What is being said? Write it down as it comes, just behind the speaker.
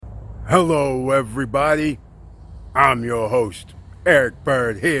Hello, everybody. I'm your host, Eric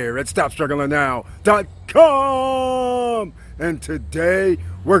Bird, here at StopStrugglingNow.com. And today,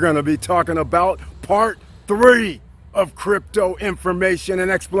 we're going to be talking about part 3 of crypto information and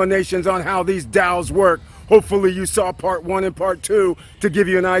explanations on how these DAOs work. Hopefully, you saw part 1 and part 2 to give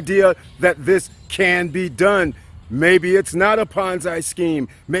you an idea that this can be done. Maybe it's not a Ponzi scheme.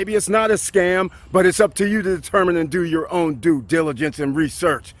 Maybe it's not a scam, but it's up to you to determine and do your own due diligence and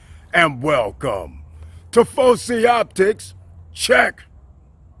research. And welcome to Foci Optics. Check.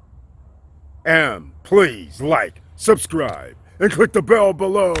 And please like, subscribe, and click the bell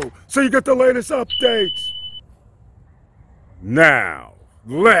below so you get the latest updates. Now,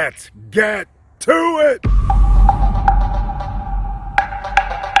 let's get to it.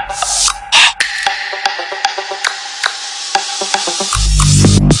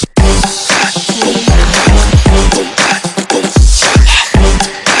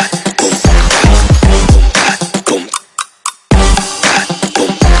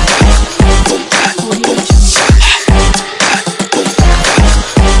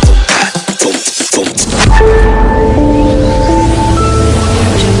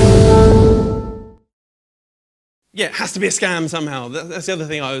 Yeah, it has to be a scam somehow. That's the other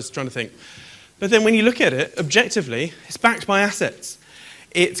thing I was trying to think. But then when you look at it, objectively, it's backed by assets.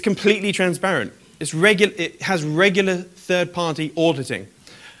 It's completely transparent. It has regular third-party auditing.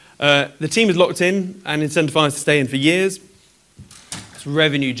 The team is locked in and incentivized to stay in for years. It's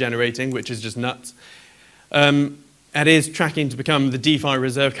revenue generating, which is just nuts. It is tracking to become the DeFi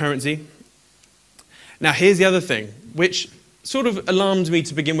reserve currency. Now, here's the other thing, which sort of alarmed me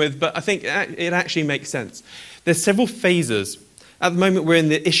to begin with, but I think it actually makes sense. There's several phases. At the moment, we're in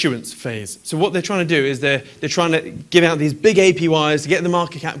the issuance phase. So what they're trying to do is they're trying to give out these big APYs to get the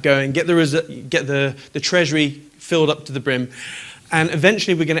market cap going, get the treasury filled up to the brim, and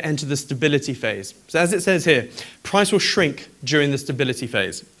eventually we're going to enter the stability phase. So as it says here, price will shrink during the stability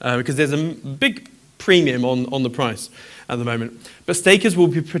phase because there's a big premium on the price at the moment. But stakers will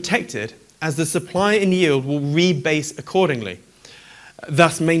be protected as the supply and yield will rebase accordingly,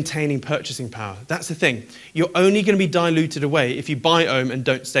 thus maintaining purchasing power. That's the thing. You're only going to be diluted away if you buy OHM and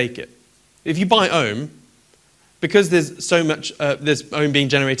don't stake it. If you buy OHM, because there's so much, there's OHM being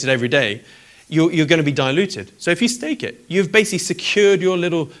generated every day, you're going to be diluted. So if you stake it, you've basically secured your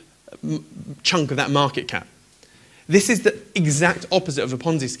little chunk of that market cap. This is the exact opposite of a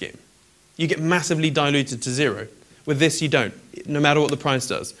Ponzi scheme. You get massively diluted to zero. With this, you don't, no matter what the price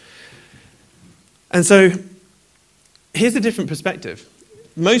does. And so here's a different perspective.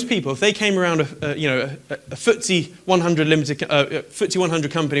 Most people, if they came around a FTSE 100 FTSE 100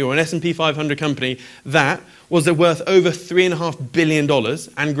 company or an S&P 500 company that was worth over $3.5 billion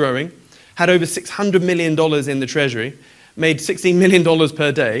and growing, had over $600 million in the treasury, made $16 million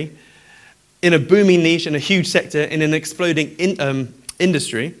per day, in a booming niche in a huge sector in an exploding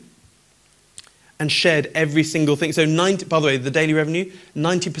industry, and shared every single thing. So by the way, the daily revenue,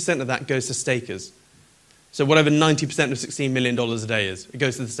 90% of that goes to stakers. So whatever 90% of $16 million a day is, it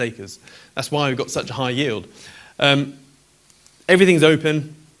goes to the stakers. That's why we've got such a high yield. Everything's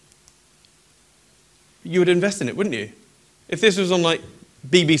open. You would invest in it, wouldn't you? If this was on like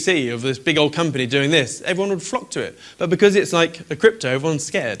BBC of this big old company doing this, everyone would flock to it. But because it's like a crypto, everyone's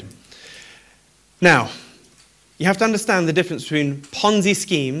scared. Now, you have to understand the difference between Ponzi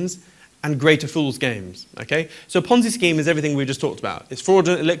schemes and greater fool's games, okay? So a Ponzi scheme is everything we just talked about. It's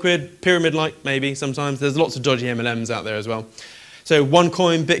fraudulent, liquid, pyramid-like, maybe, sometimes. There's lots of dodgy MLMs out there as well. So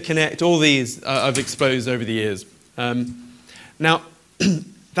OneCoin, BitConnect, all these I've exposed over the years. Now,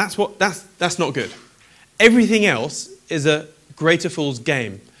 that's not good. Everything else is a greater fool's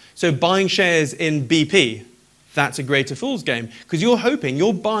game. So buying shares in BP, that's a greater fool's game. Because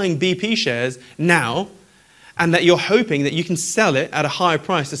you're buying BP shares now, and that you're hoping that you can sell it at a higher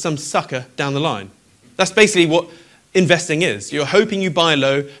price to some sucker down the line. That's basically what investing is. You're hoping you buy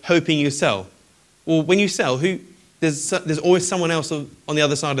low, hoping you sell. Well, when you sell, there's always someone else on the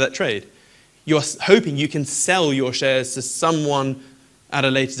other side of that trade. You're hoping you can sell your shares to someone at a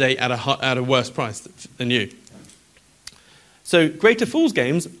later date at a worse price than you. So greater fool's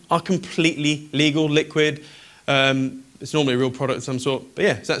games are completely legal, liquid. It's normally a real product of some sort. But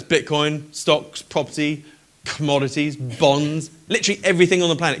yeah, so that's Bitcoin, stocks, property, commodities, bonds, literally everything on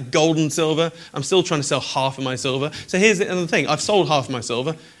the planet, gold and silver. I'm still trying to sell half of my silver. So here's the other thing. I've sold half of my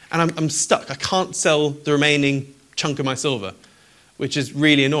silver, and I'm stuck. I can't sell the remaining chunk of my silver, which is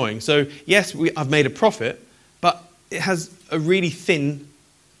really annoying. So yes, I've made a profit, but it has a really thin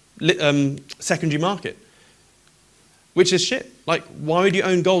secondary market. which is shit. Like, why would you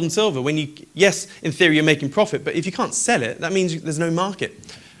own gold and silver when you, yes, in theory you're making profit, but if you can't sell it, that means there's no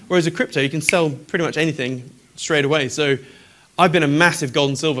market. Whereas with crypto, you can sell pretty much anything straight away. So I've been a massive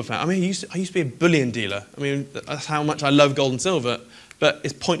gold and silver fan. I mean, I used to be a bullion dealer. I mean, that's how much I love gold and silver, but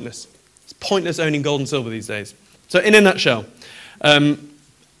it's pointless. It's pointless owning gold and silver these days. So in a nutshell,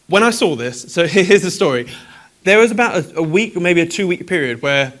 when I saw this, so here's the story. There was about a week or maybe a 2-week period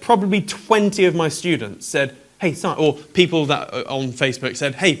where probably 20 of my students said, hey, Siam, or people that on Facebook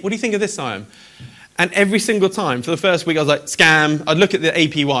said, hey, what do you think of this, Siam? And every single time, for the first week, I was like, scam. I'd look at the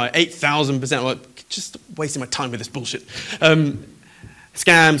APY, 8,000%. I'm like, just wasting my time with this bullshit. Scam,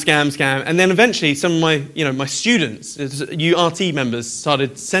 scam, scam. And then eventually, some of my students, URT members,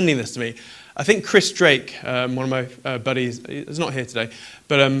 started sending this to me. I think Chris Drake, one of my buddies, is not here today,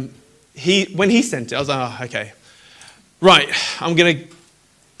 but when he sent it, I was like, oh, okay. Right, I'm going to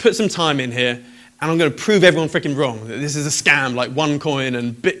put some time in here, and I'm going to prove everyone freaking wrong. That this is a scam like OneCoin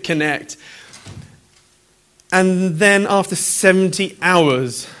and BitConnect. And then after 70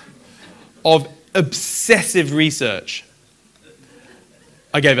 hours of obsessive research,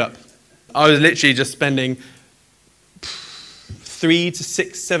 I gave up. I was literally just spending 3 to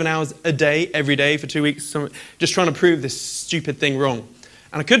 6, 7 hours a day, every day for 2 weeks, just trying to prove this stupid thing wrong.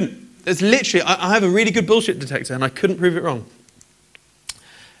 And I couldn't. It's literally, I have a really good bullshit detector, and I couldn't prove it wrong.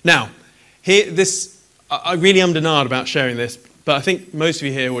 Now, I really am denied about sharing this, but I think most of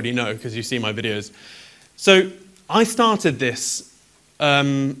you here already know because you see my videos. So I started this,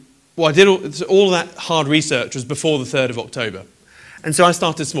 I did all that hard research was before the 3rd of October. And so I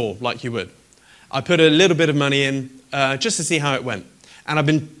started small, like you would. I put a little bit of money in just to see how it went. And I've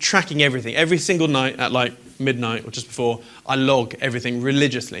been tracking everything. Every single night at like midnight or just before, I log everything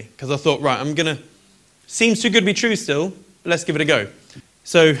religiously. Because I thought, right, seems too good to be true still, but let's give it a go.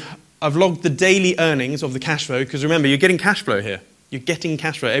 So I've logged the daily earnings of the cash flow, because remember, you're getting cash flow here. You're getting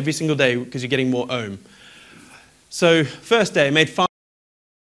cash flow every single day because you're getting more ohm. So first day, I made 5. I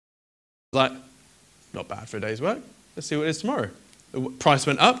was like, not bad for a day's work. Let's see what it is tomorrow. The price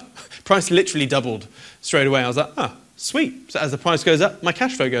went up. Price literally doubled straight away. I was like, sweet. So as the price goes up, my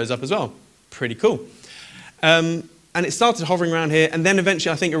cash flow goes up as well. Pretty cool. And it started hovering around here. And then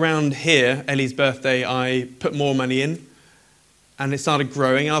eventually, I think around here, Ellie's birthday, I put more money in. And it started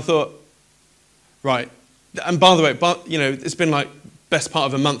growing. And I thought, right. And by the way, it's been like best part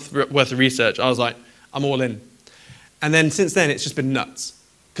of a month worth of research. I was like, I'm all in. And then since then, it's just been nuts.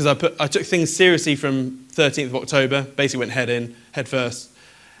 Because I took things seriously from 13th of October, basically went head first.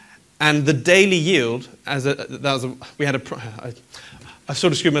 And the daily yield, I sort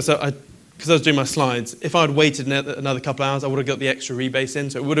of screwed myself, because I was doing my slides. If I had waited another couple of hours, I would have got the extra rebase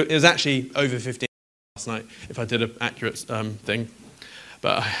in. So it was actually over 15 last night if I did an accurate thing.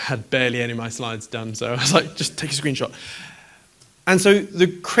 But I had barely any of my slides done, so I was like, just take a screenshot. And so the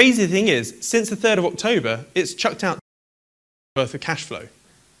crazy thing is, since the 3rd of October, it's chucked out worth of cash flow,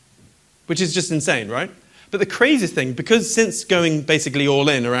 which is just insane, right? But the craziest thing, because since going basically all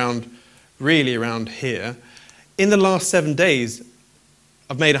in around here, in the last 7 days,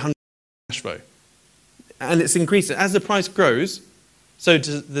 I've made 100 cash flow. And it's increasing. As the price grows, so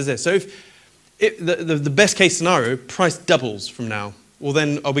there's this. So if the best case scenario, price doubles from now, well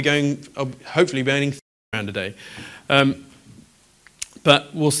then I'll hopefully be earning £30,000 a day.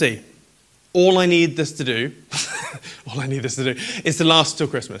 But we'll see. All I need this to do is to last till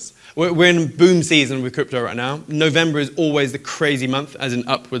Christmas. We're in boom season with crypto right now. November is always the crazy month, as in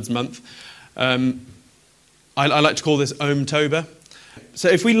upwards month. I like to call this Ohm-tober. So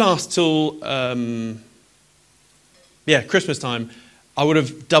if we last till Christmas time, I would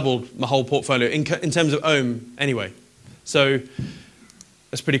have doubled my whole portfolio in terms of Ohm anyway. So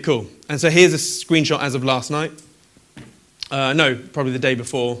that's pretty cool. And so here's a screenshot as of last night. Probably the day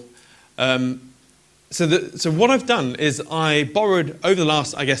before. So what I've done is I borrowed, over the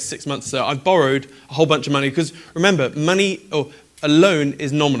last, 6 months or so, I've borrowed a whole bunch of money, because remember, money, or a loan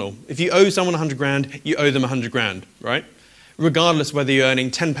is nominal. If you owe someone 100 grand, you owe them 100 grand, right? Regardless whether you're earning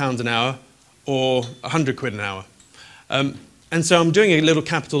 £10 an hour or 100 quid an hour. And so I'm doing a little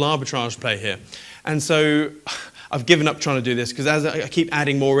capital arbitrage play here. And so I've given up trying to do this, because as I keep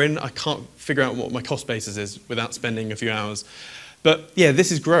adding more in, I can't figure out what my cost basis is without spending a few hours. But yeah,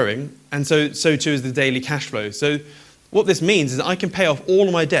 this is growing, and so too is the daily cash flow. So what this means is that I can pay off all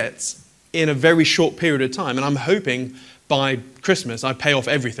of my debts in a very short period of time, and I'm hoping by Christmas I pay off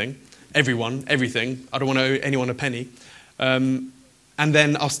everything. I don't want to owe anyone a penny. And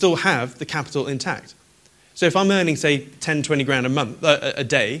then I'll still have the capital intact. So if I'm earning, say, 10, 20 grand a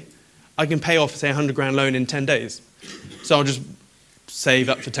day, I can pay off, say, 100 grand loan in 10 days. So I'll just save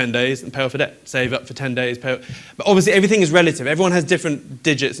up for 10 days and pay off a debt. Save up for 10 days, pay off. But obviously everything is relative. Everyone has different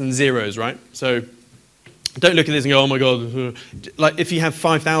digits and zeros, right? So Don't look at this and go, oh my God. Like if you have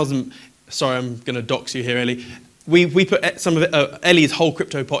 5,000, sorry, I'm going to dox you here, Ellie. We put some of it, Ellie's whole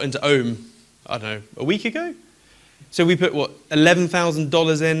crypto pot into Ohm, I don't know, a week ago? So we put, what,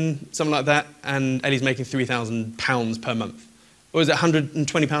 $11,000 in, something like that, and Ellie's making £3,000 per month. Or is it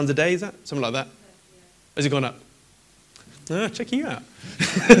 £120 a day, is that? Something like that? Has it gone up? Checking you out.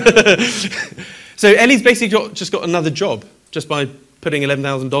 So Ellie's basically just got another job just by putting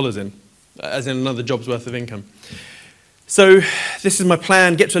 $11,000 in, as in another job's worth of income. So this is my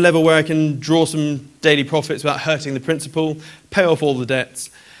plan, get to a level where I can draw some daily profits without hurting the principal, pay off all the debts,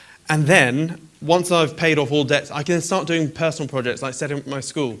 and then once I've paid off all debts, I can start doing personal projects like setting up my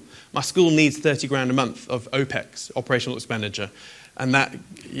school. My school needs 30 grand a month of OPEX, operational expenditure. And that,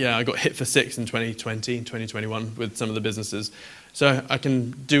 yeah, I got hit for 6 in 2020 and 2021 with some of the businesses. So I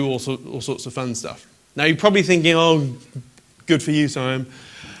can do all sorts of fun stuff. Now you're probably thinking, oh, good for you, Simon.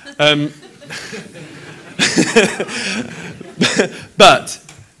 But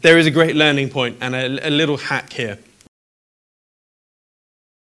there is a great learning point and a little hack here.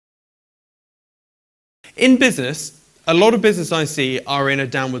 In business, a lot of business I see are in a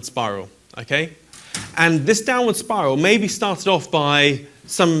downward spiral, okay? And this downward spiral maybe started off by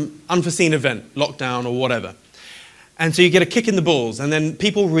some unforeseen event, lockdown or whatever. And so you get a kick in the balls, and then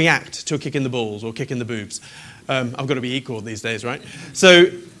people react to a kick in the balls or kick in the boobs. I've got to be equal these days, right? So,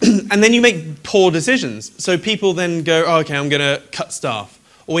 and then you make poor decisions. So people then go, oh, okay, I'm going to cut staff.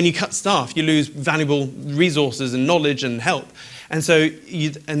 Or when you cut staff, you lose valuable resources and knowledge and help. And so,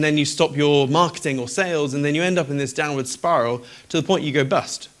 and then you stop your marketing or sales, and then you end up in this downward spiral to the point you go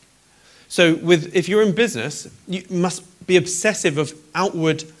bust. So if you're in business, you must be obsessive of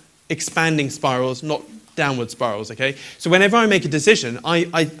outward expanding spirals, not downward spirals, okay? So whenever I make a decision, I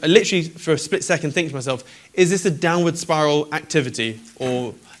literally, for a split second, think to myself, is this a downward spiral activity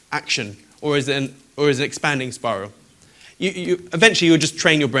or action, or is it an expanding spiral? Eventually, you'll just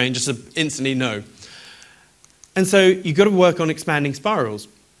train your brain just to instantly know. And so you've got to work on expanding spirals.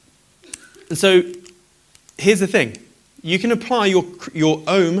 And so here's the thing. You can apply your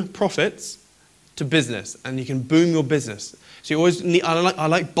own profits to business, and you can boom your business. So you always need, I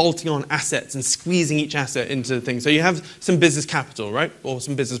like bolting on assets and squeezing each asset into things. So you have some business capital, right? Or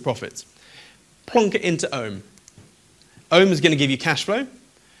some business profits. Plonk it into Ohm. Ohm is going to give you cash flow,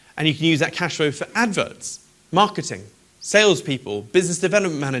 and you can use that cash flow for adverts, marketing, salespeople, business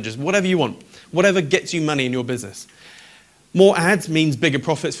development managers, whatever you want. Whatever gets you money in your business. More ads means bigger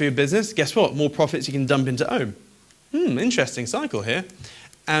profits for your business. Guess what? More profits you can dump into Ohm. Interesting cycle here.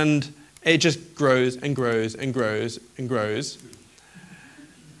 And it just grows and grows and grows and grows.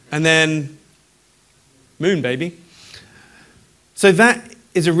 And then, moon, baby. So that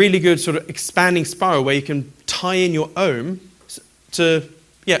is a really good sort of expanding spiral where you can tie in your Ohm to,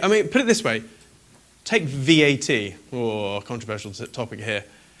 put it this way. Take VAT, controversial topic here.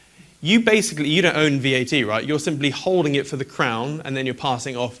 You don't own VAT, right? You're simply holding it for the crown, and then you're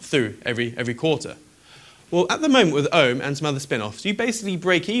passing off through every quarter. Well, at the moment with Ohm and some other spin-offs, you basically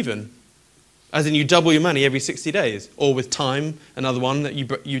break even, as in you double your money every 60 days. Or with Time, another one, that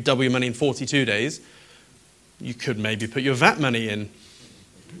you double your money in 42 days. You could maybe put your VAT money in,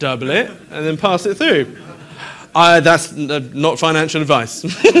 double it, and then pass it through. That's not financial advice.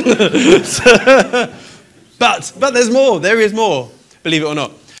 But there's more. There is more, believe it or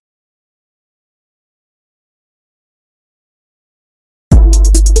not.